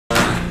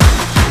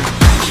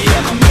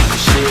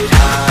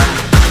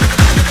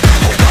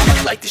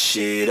light the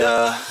shit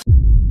up.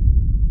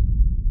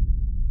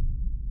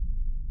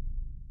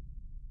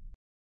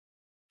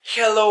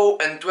 Hello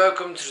and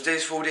welcome to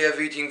today's full day of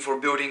eating for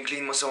building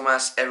clean muscle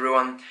mass,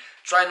 everyone.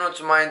 Try not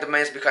to mind the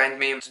mess behind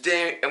me.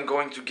 Today I'm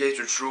going to get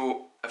you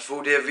through a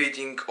full day of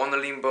eating on a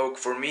lean bulk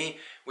for me,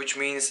 which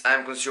means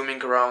I'm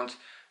consuming around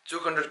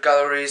 200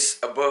 calories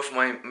above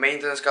my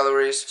maintenance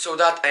calories, so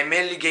that I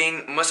mainly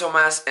gain muscle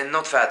mass and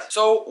not fat.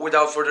 So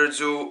without further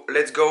ado,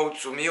 let's go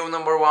to meal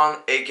number one,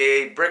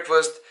 aka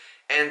breakfast,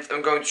 and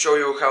I'm going to show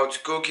you how to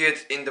cook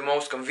it in the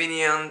most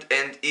convenient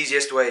and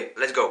easiest way.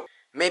 Let's go.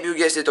 Maybe you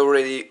guessed it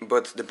already,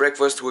 but the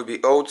breakfast will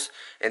be oats,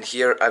 and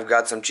here I've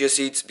got some chia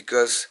seeds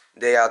because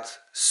they add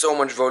so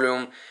much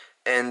volume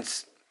and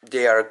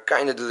they are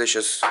kinda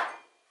delicious.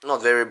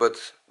 Not very, but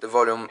the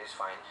volume is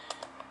fine.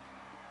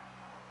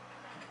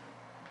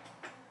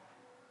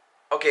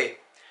 Okay,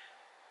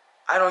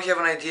 I don't have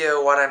an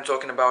idea what I'm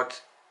talking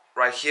about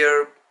right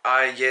here.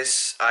 I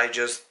guess I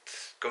just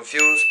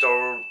confused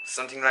or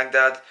something like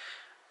that.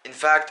 In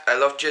fact, I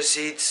love chia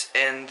seeds,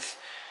 and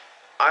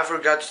I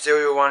forgot to tell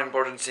you one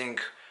important thing.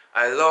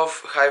 I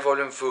love high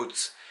volume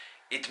foods.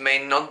 It may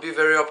not be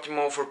very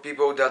optimal for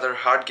people that are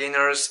hard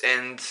gainers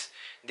and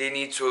they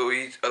need to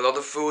eat a lot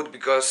of food,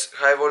 because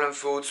high volume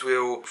foods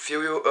will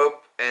fill you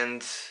up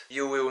and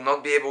you will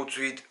not be able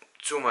to eat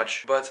too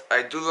much. But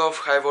I do love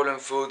high volume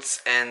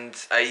foods and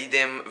I eat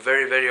them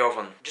very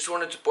often. Just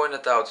wanted to point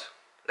that out.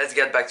 Let's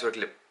get back to the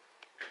clip.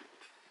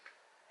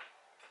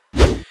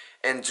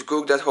 And to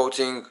cook that whole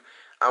thing,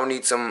 I'll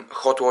need some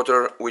hot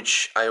water,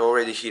 which I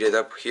already heated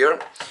up here.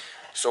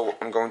 So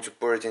I'm going to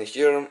pour it in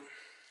here.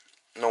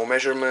 No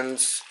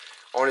measurements,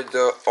 only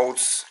the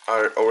oats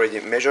are already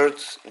measured.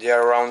 They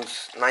are around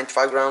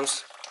 95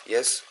 grams,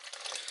 yes.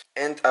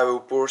 And I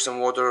will pour some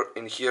water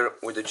in here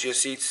with the chia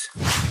seeds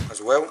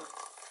as well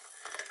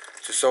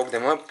to soak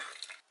them up.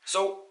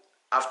 So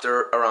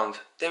after around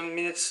 10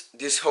 minutes,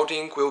 this whole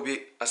thing will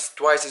be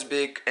twice as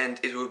big and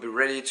it will be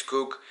ready to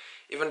cook.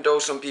 Even though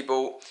some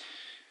people,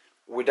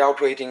 without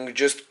waiting,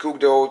 just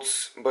cook the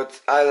oats,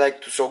 but I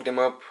like to soak them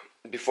up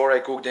before I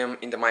cook them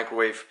in the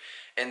microwave.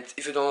 And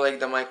if you don't like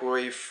the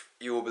microwave,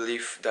 you will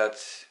believe that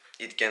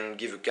it can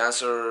give you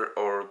cancer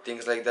or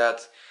things like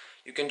that,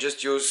 you can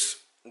just use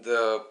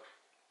the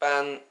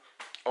pan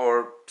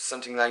or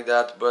something like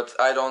that, but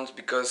I don't,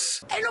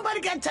 because ain't nobody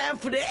got time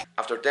for that.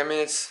 After 10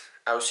 minutes,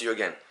 I will see you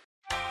again.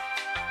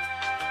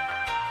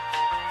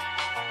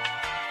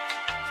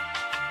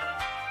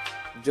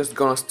 Just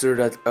gonna stir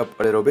that up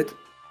a little bit.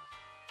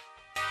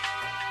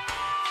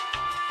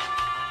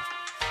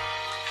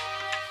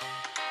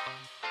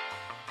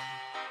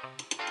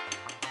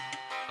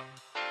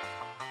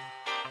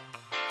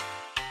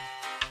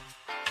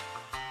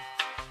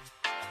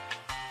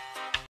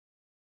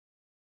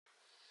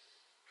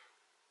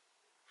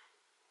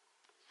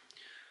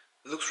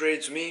 Looks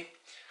ready to me.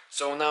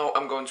 So now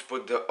I'm going to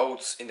put the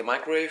oats in the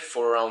microwave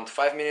for around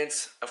 5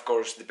 minutes, of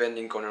course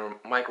depending on your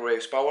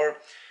microwave's power.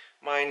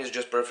 Mine is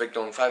just perfect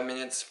on 5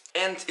 minutes.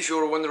 And if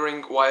you're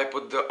wondering why I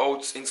put the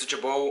oats in such a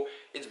bowl,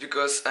 it's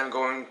because I'm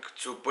going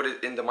to put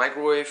it in the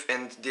microwave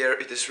and there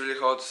it is really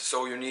hot,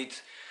 so you need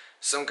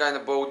some kind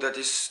of bowl that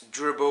is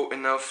durable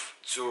enough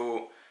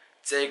to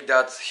take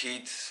that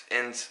heat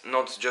and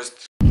not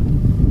just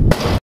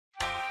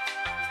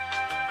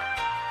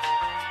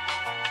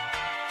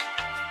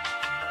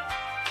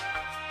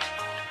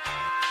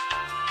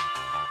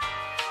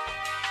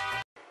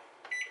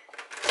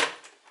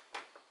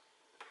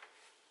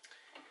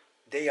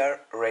They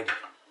are ready.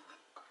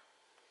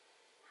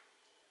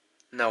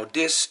 Now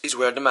this is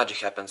where the magic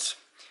happens.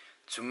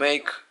 To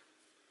make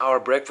our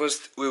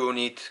breakfast we will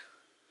need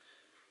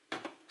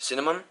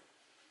cinnamon,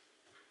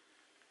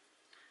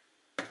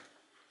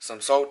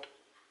 some salt,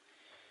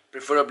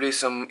 preferably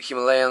some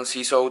Himalayan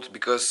sea salt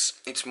because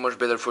it's much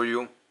better for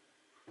you,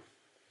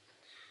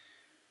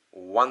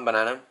 1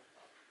 banana,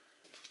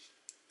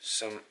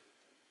 some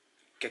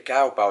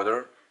cacao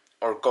powder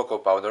or cocoa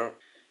powder,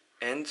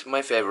 and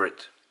my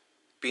favorite,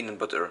 peanut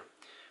butter,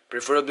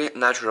 preferably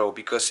natural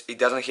because it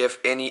doesn't have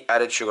any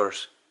added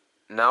sugars.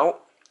 Now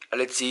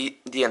let's see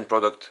the end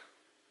product.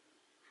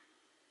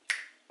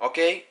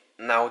 Okay,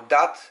 now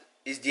that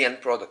is the end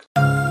product.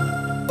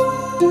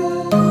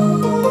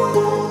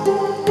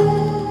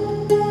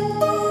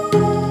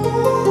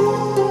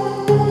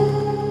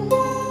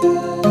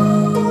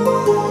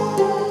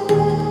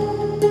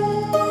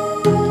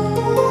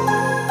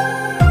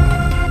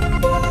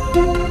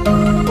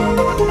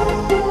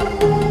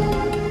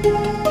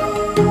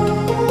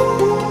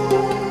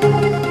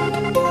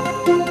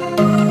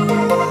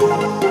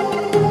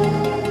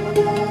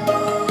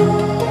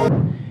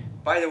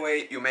 By the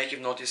way, you may have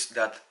noticed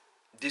that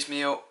this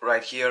meal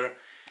right here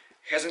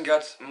hasn't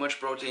got much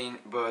protein,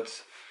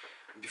 but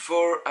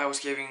before I was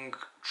having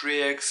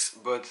 3 eggs,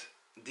 but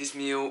this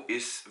meal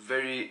is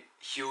very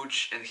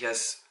huge and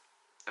has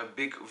a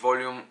big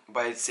volume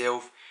by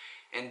itself,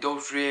 and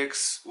those 3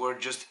 eggs were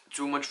just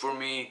too much for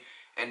me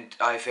and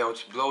I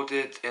felt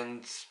bloated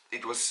and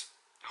it was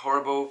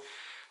horrible.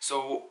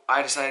 So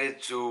I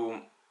decided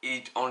to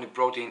eat only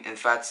protein and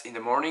fats in the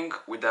morning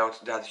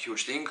without that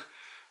huge thing,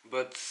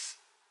 but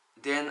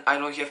then I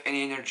don't have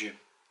any energy.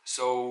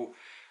 So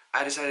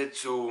I decided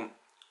to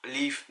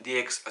leave the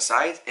eggs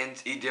aside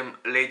and eat them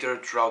later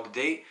throughout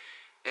the day.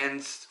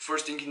 And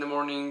first thing in the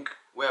morning,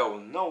 well,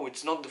 no,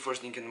 it's not the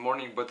first thing in the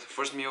morning, but the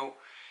first meal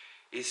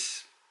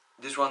is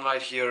this one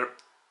right here.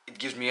 It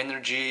gives me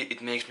energy,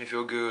 it makes me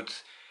feel good,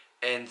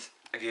 and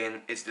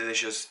again, it's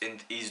delicious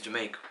and easy to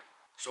make.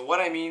 So what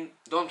I mean,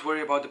 don't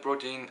worry about the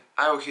protein,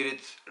 I will hit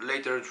it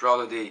later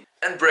throughout the day.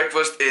 And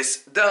breakfast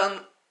is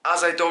done.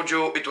 As I told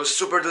you, it was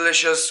super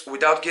delicious,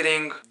 without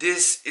kidding.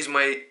 This is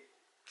my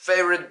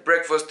favorite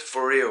breakfast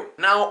for real.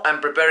 Now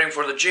I'm preparing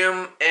for the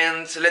gym,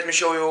 and let me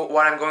show you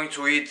what I'm going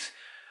to eat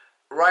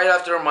right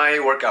after my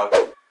workout.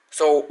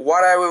 So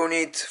what I will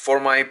need for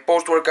my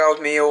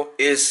post-workout meal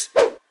is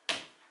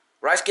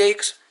rice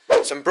cakes,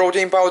 some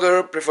protein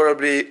powder,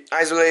 preferably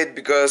isolate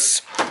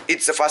because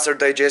it's a faster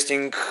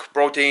digesting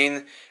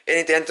protein and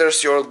it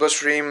enters your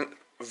bloodstream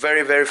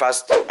very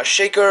fast. A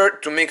shaker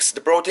to mix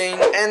the protein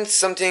and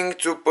something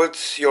to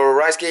put your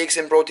rice cakes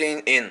and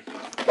protein in.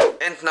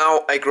 And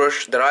now I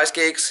crush the rice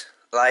cakes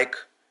like,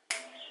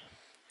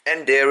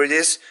 and there it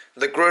is,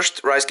 the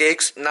crushed rice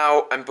cakes.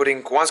 Now I'm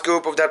putting 1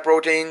 scoop of that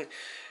protein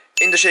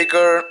in the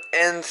shaker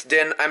and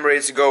then I'm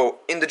ready to go.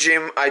 In the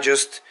gym I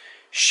just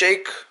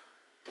shake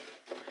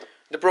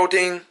the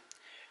protein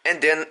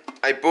and then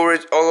I pour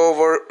it all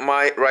over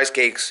my rice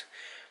cakes.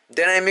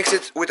 Then I mix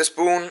it with a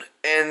spoon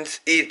and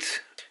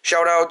eat.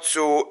 Shout out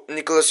to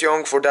Nicholas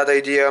Young for that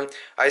idea.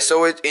 I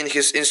saw it in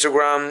his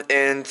Instagram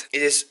and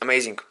it is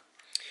amazing.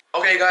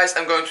 Okay guys,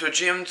 I'm going to the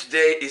gym.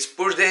 Today is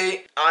push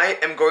day. I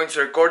am going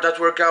to record that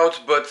workout,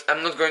 but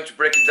I'm not going to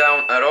break it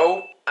down at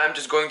all. I'm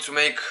just going to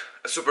make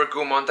a super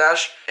cool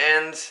montage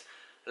and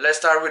let's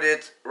start with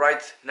it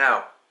right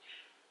now.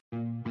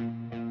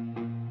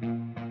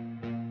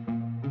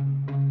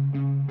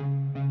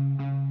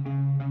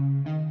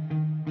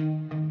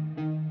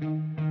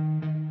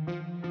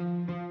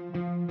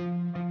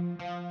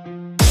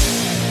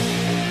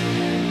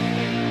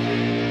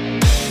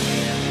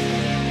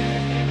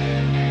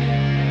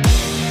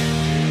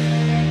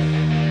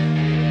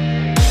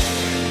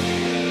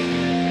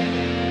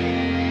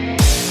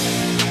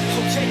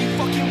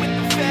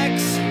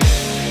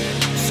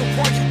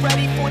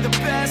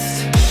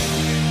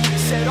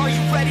 Are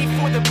you ready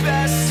for the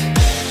best?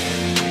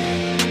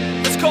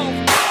 Let's go.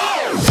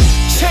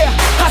 Yeah,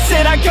 I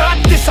said I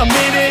got this, I'm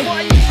in it.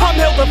 I'm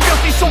hella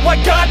filthy, so I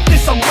got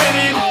this, I'm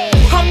winning.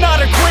 I'm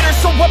not a quitter,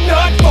 so I'm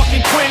not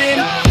fucking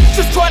quitting.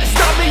 Just try to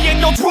stop me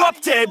and you'll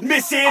drop dead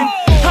missing.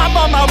 I'm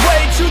on my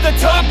way to the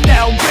top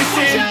now,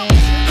 listen.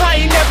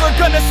 I ain't never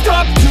gonna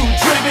stop, too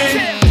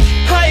driven.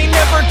 I ain't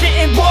never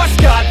getting lost,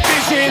 got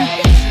vision.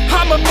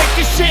 I'ma make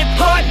this shit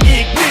hot,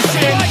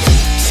 ignition.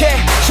 Yeah,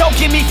 yo,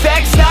 give me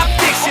facts, not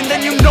fiction.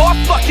 Then you know I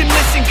fucking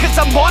listen, cause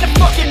I'm on a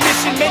fucking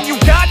mission. Man, you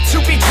got to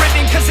be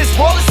driven, cause this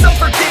world is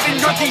unforgiving.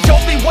 You're the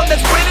only one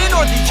that's winning,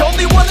 or the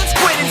only one that's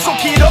quitting. So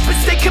get up and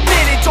stay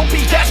committed, don't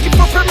be asking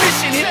for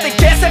permission. Hit the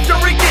gas after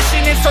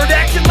ignition and start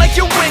acting like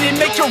you're winning.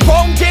 Make your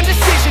own damn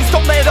decisions,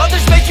 don't let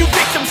others make you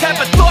victims.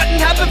 Have a thought and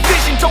have a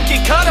vision, don't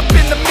get caught up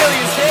in the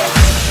millions.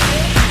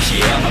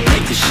 Yeah, I'ma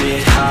make this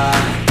shit hot.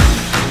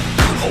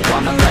 Oh,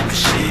 I'ma light the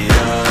shit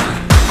up.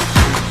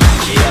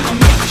 Yeah, I'ma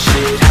make this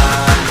shit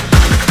hot.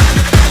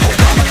 Oh,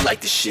 I'ma light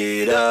this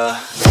shit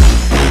up.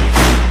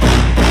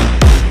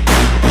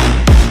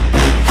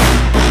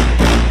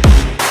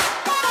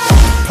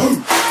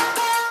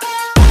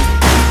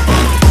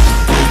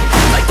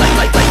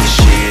 Light the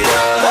shit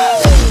up.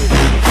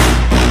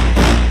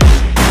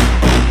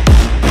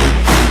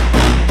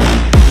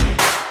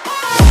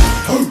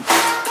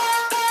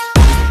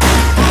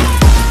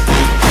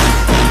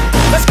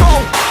 Let's go.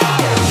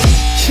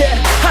 Yeah,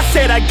 I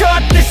said I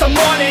got this, I'm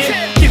on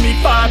it. Give me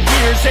 5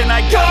 years and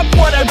I got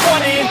what I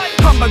wanted.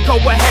 I'ma go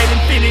ahead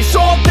and finish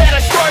all that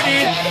I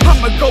started.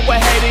 I'ma go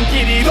ahead and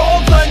get it all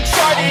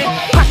uncharted.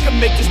 I can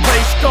make this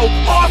place go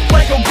off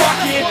like a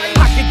rocket.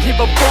 I can give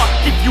a fuck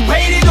if you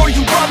hate it or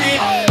you love it.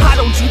 I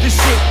don't do this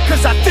shit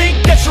cause I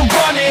think that you're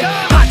on it.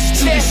 I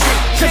just do this shit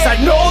cause I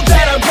know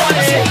that I want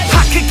it.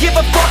 I could give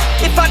a fuck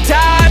if I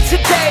died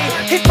today.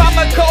 If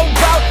I'ma go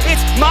out,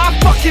 it's my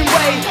fucking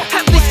way.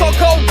 At least I'll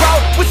go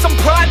out with some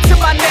pride to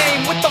my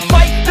name. With the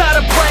fight, not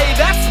a play,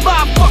 that's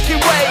my fucking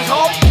way,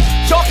 home.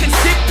 Y'all can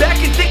sit back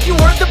and think you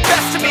heard the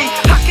best of me.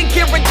 I can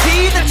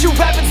guarantee that you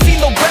haven't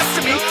seen the rest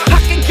of me. I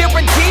can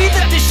guarantee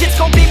that this shit's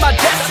gonna be my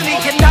destiny.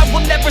 And I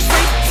will never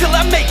sleep till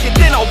I make it,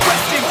 then I'll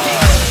rest in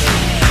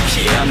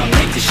peace. Yeah, I'ma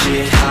make this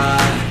shit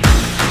hot.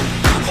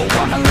 Oh,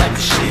 I'ma light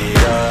the shit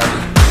up.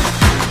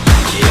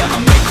 Yeah,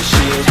 I'ma make this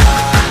shit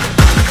hot.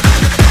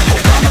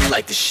 Oh, I'ma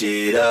light the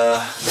shit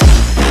up.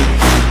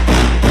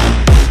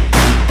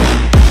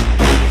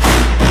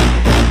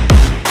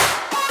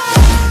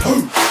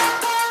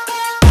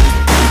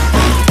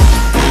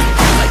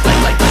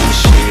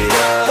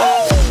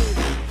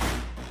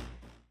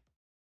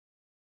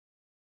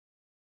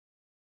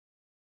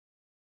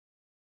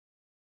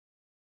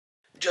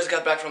 Just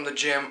got back from the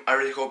gym. I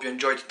really hope you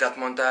enjoyed that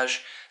montage.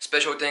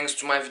 Special thanks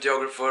to my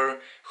videographer,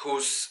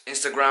 whose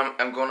Instagram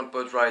I'm gonna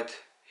put right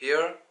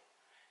here.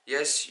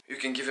 Yes, you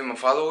can give him a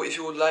follow if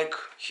you would like.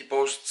 He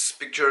posts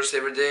pictures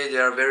every day, they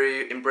are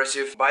very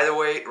impressive. By the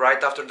way,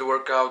 right after the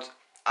workout,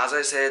 as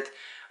I said,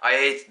 I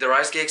ate the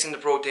rice cakes and the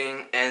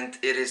protein and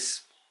it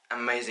is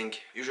amazing.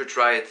 You should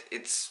try it,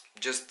 it's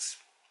just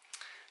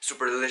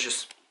super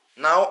delicious.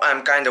 Now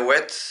I'm kinda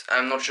wet,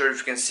 I'm not sure if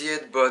you can see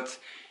it, but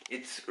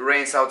it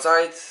rains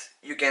outside.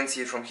 You can't see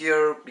it from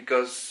here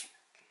because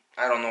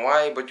I don't know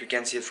why, but you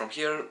can't see it from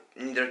here,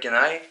 neither can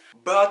I.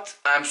 But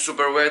I'm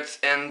super wet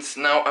and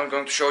now I'm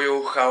going to show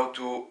you how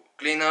to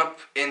clean up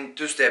in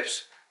 2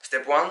 steps.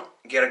 Step 1,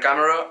 get a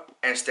camera,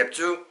 and step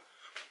 2,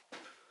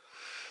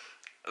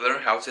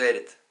 learn how to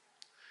edit.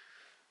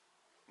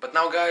 But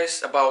now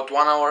guys, about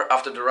 1 hour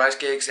after the rice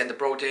cakes and the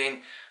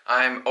protein,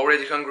 I'm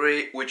already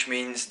hungry, which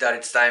means that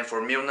it's time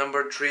for meal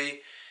number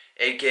 3,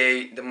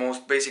 aka the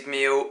most basic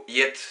meal,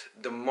 yet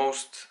the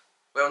most,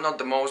 well, not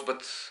the most,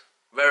 but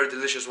very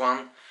delicious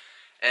one.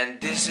 And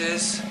this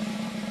is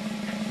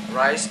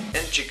rice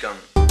and chicken.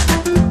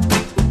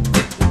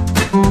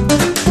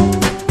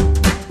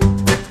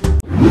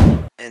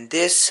 And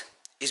this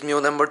is meal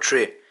number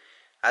 3.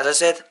 As I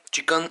said,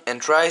 chicken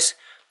and rice.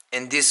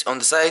 And this on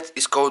the side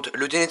is called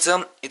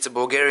lutenica. It's a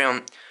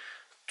Bulgarian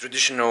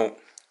traditional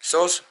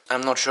sauce.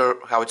 I'm not sure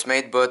how it's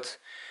made, but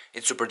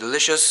it's super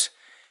delicious.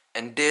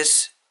 And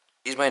this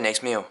is my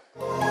next meal.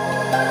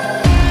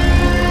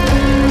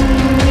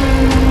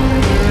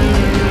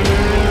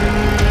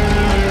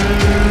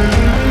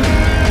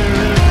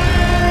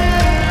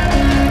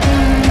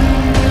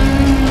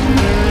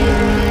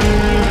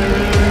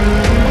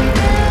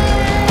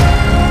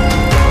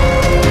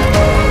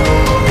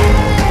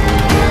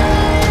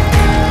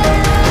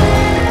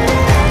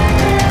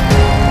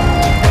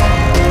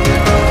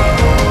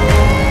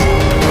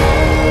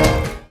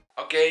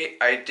 Okay,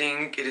 I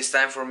think it is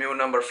time for meal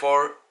number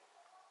 4.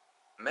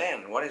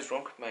 Man, what is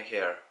wrong with my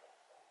hair?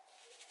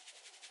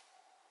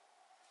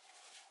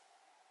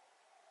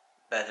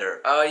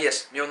 Better.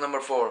 Yes, meal number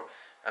 4.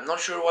 I'm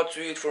not sure what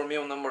to eat for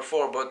meal number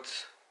 4,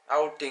 but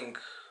I'll think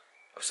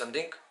of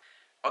something.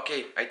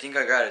 Okay, I think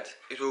I got it.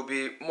 It will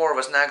be more of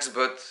a snacks,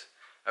 but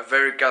a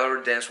very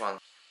calorie dense one.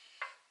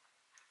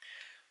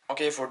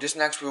 Okay, for this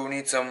snacks we will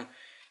need some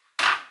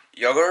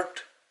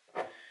yogurt.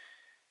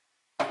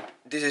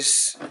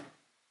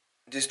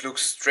 This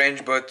looks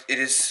strange, but it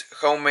is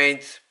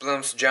homemade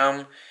plums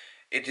jam.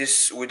 It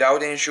is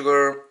without any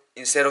sugar.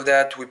 Instead of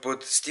that we put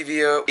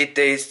stevia. It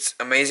tastes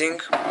amazing.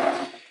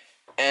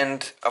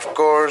 And of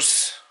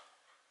course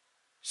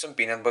some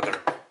peanut butter,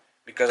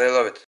 because I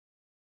love it.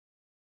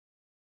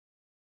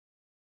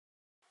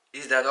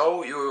 Is that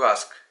all, you will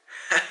ask?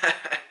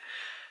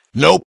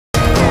 Nope.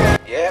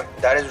 Yeah,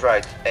 that is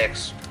right,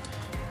 eggs.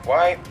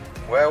 Why?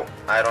 Well,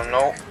 I don't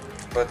know,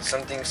 but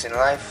some things in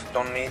life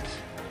don't need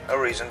a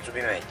reason to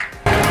be made.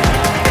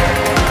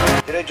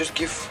 Did I just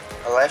give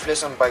a life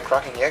lesson by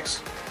cracking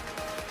eggs?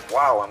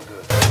 Wow, I'm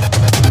good.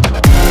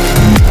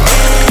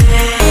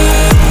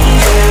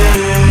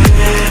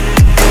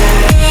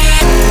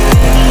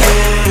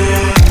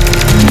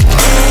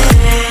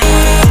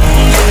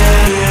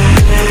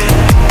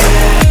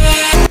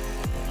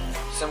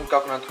 Some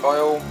coconut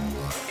oil,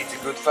 it's a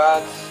good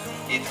fat,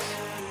 it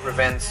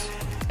prevents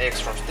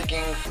eggs from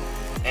sticking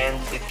and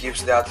it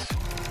gives that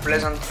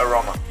pleasant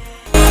aroma.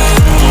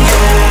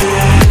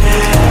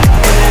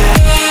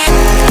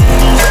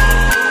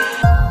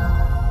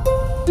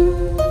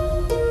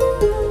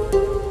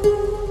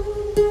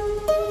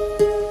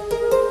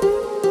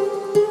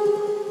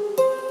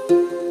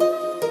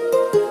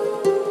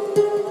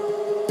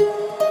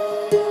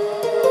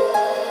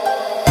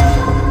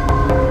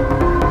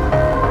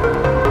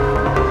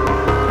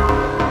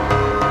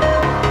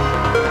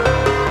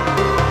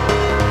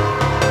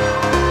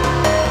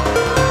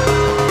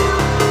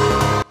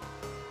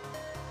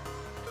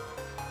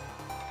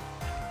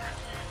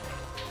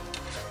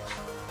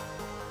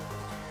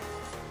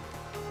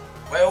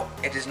 Well,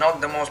 it is not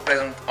the most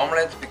pleasant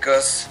omelette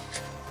because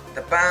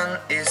the pan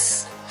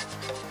is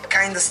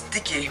kinda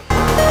sticky.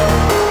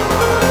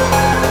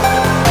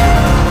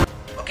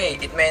 Okay,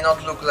 it may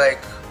not look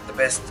like the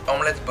best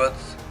omelette, but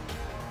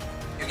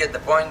you get the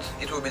point.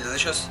 It will be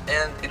delicious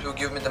and it will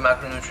give me the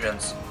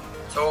macronutrients.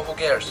 So who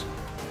cares,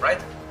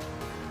 right?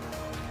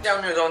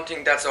 Tell me you don't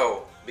think that's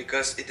all,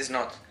 because it is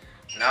not.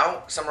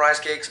 Now some rice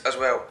cakes as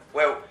well.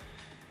 Well,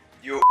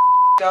 you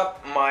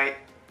up my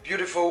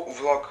beautiful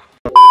vlog.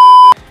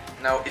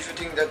 Now, if you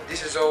think that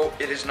this is all,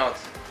 it is not.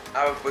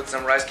 I will put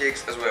some rice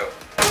cakes as well.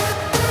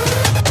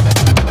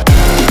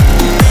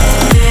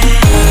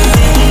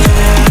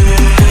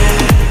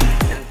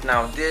 And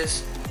now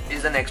this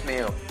is the next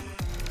meal.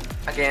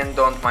 Again,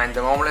 don't mind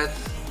the omelette.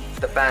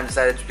 The pan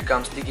decided to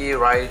become sticky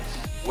right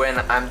when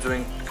I'm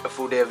doing a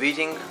full day of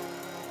eating.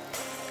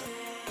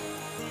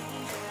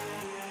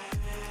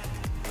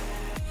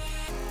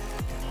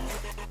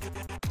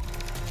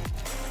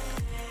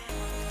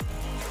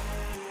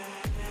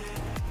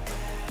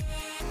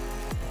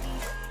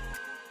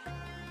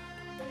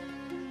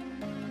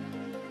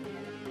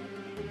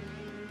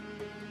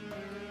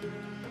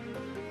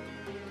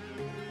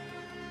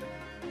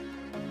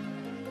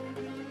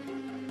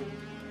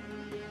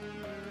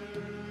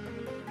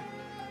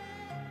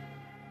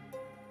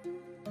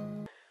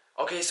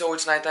 Okay, so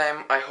it's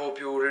nighttime. I hope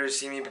you really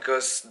see me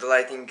because the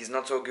lighting is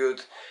not so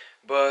good.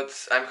 But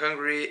I'm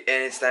hungry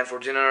and it's time for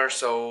dinner,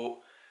 so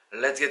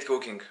let's get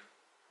cooking.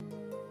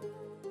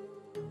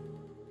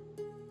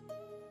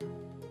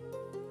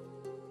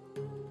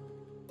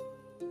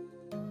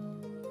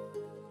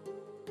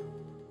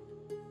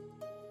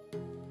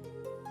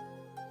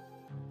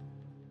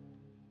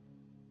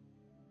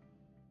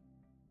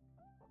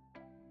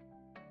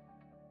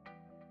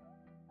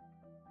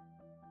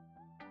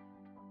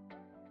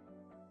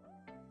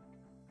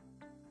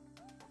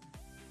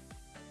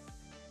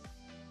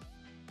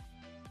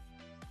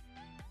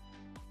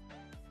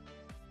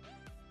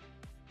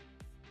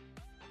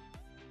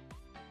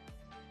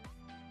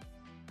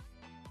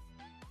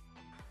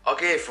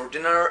 Okay, for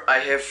dinner I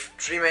have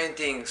three main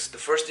things. The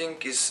first thing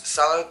is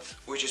salad,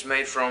 which is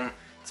made from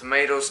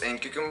tomatoes and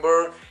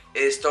cucumber.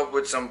 It is topped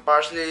with some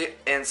parsley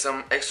and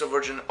some extra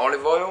virgin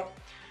olive oil.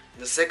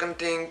 The second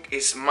thing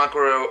is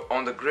mackerel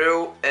on the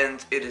grill,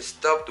 and it is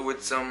topped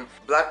with some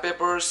black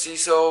pepper, sea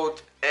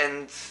salt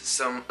and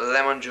some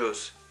lemon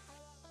juice.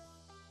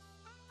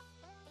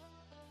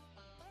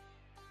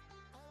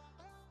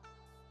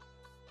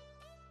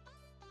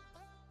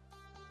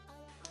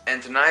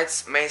 And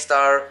tonight's main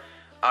star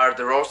are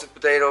the roasted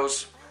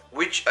potatoes,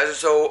 which, as you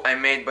saw, I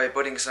made by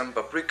putting some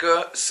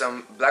paprika,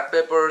 some black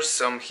pepper,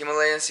 some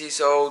Himalayan sea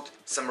salt,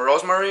 some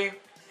rosemary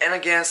and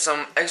again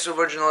some extra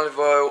virgin olive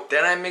oil.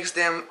 Then I mix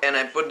them and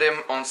I put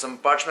them on some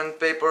parchment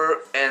paper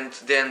and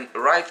then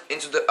right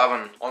into the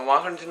oven on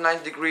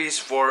 190 degrees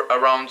for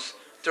around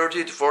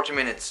 30 to 40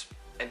 minutes.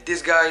 And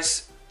this,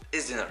 guys,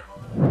 is dinner.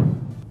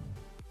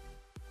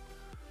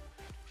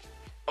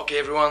 Okay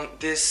everyone,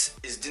 this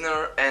is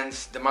dinner and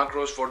the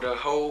macros for the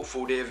whole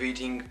full day of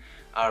eating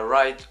are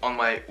right on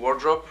my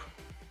wardrobe.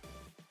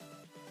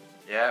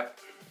 Yeah,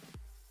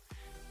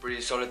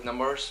 pretty solid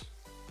numbers.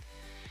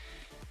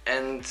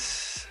 And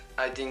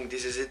I think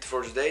this is it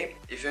for today.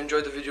 If you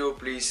enjoyed the video,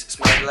 please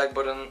smash the like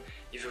button.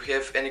 If you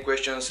have any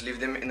questions, leave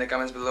them in the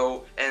comments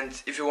below.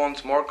 And if you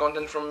want more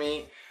content from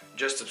me,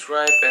 just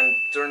subscribe and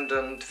turn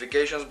the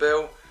notifications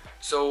bell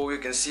so you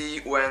can see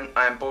when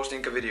I'm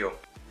posting a video.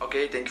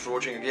 Okay, thank you for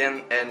watching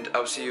again and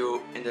I'll see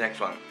you in the next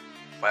one.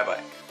 Bye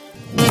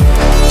bye.